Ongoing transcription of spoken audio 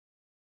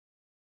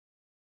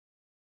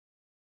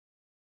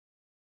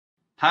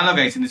Hello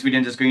guys, in this video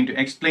I'm just going to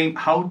explain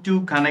how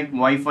to connect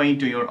Wi-Fi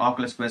to your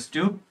Oculus Quest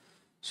 2.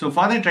 So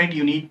for that, right,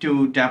 you need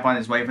to tap on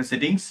this Wi-Fi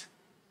settings.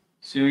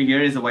 So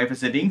here is the Wi-Fi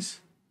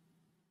settings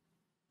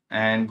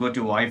and go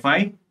to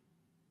Wi-Fi.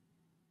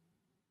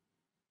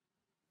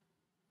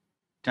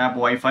 Tap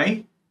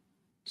Wi-Fi.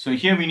 So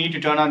here we need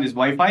to turn on this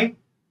Wi-Fi.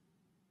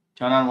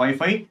 Turn on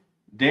Wi-Fi.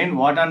 Then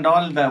what and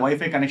all the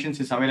Wi-Fi connections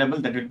is available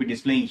that will be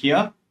displaying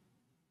here.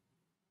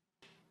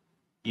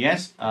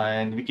 Yes,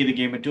 and Wiki the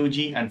Gamer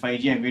 2G and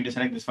 5G. I'm going to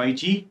select this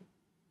 5G.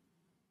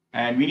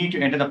 And we need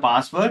to enter the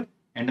password.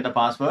 Enter the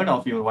password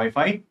of your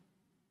Wi-Fi.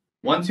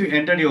 Once you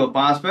enter your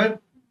password,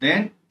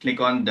 then click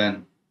on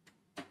done.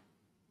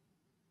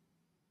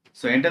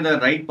 So enter the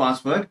right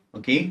password.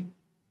 Okay.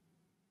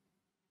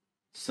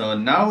 So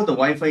now the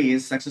Wi-Fi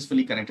is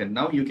successfully connected.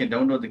 Now you can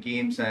download the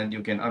games and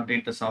you can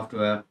update the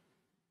software.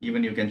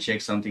 Even you can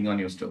check something on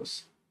your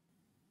stores.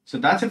 So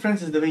that's it, friends.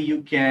 This is the way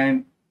you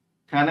can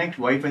connect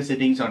Wi-Fi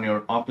settings on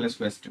your Oculus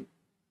Quest 2.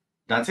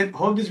 That's it.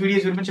 Hope this video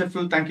is very much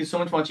helpful. Thank you so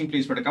much for watching.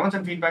 Please put the comments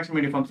and feedbacks in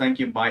my forms. Thank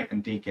you. Bye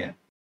and take care.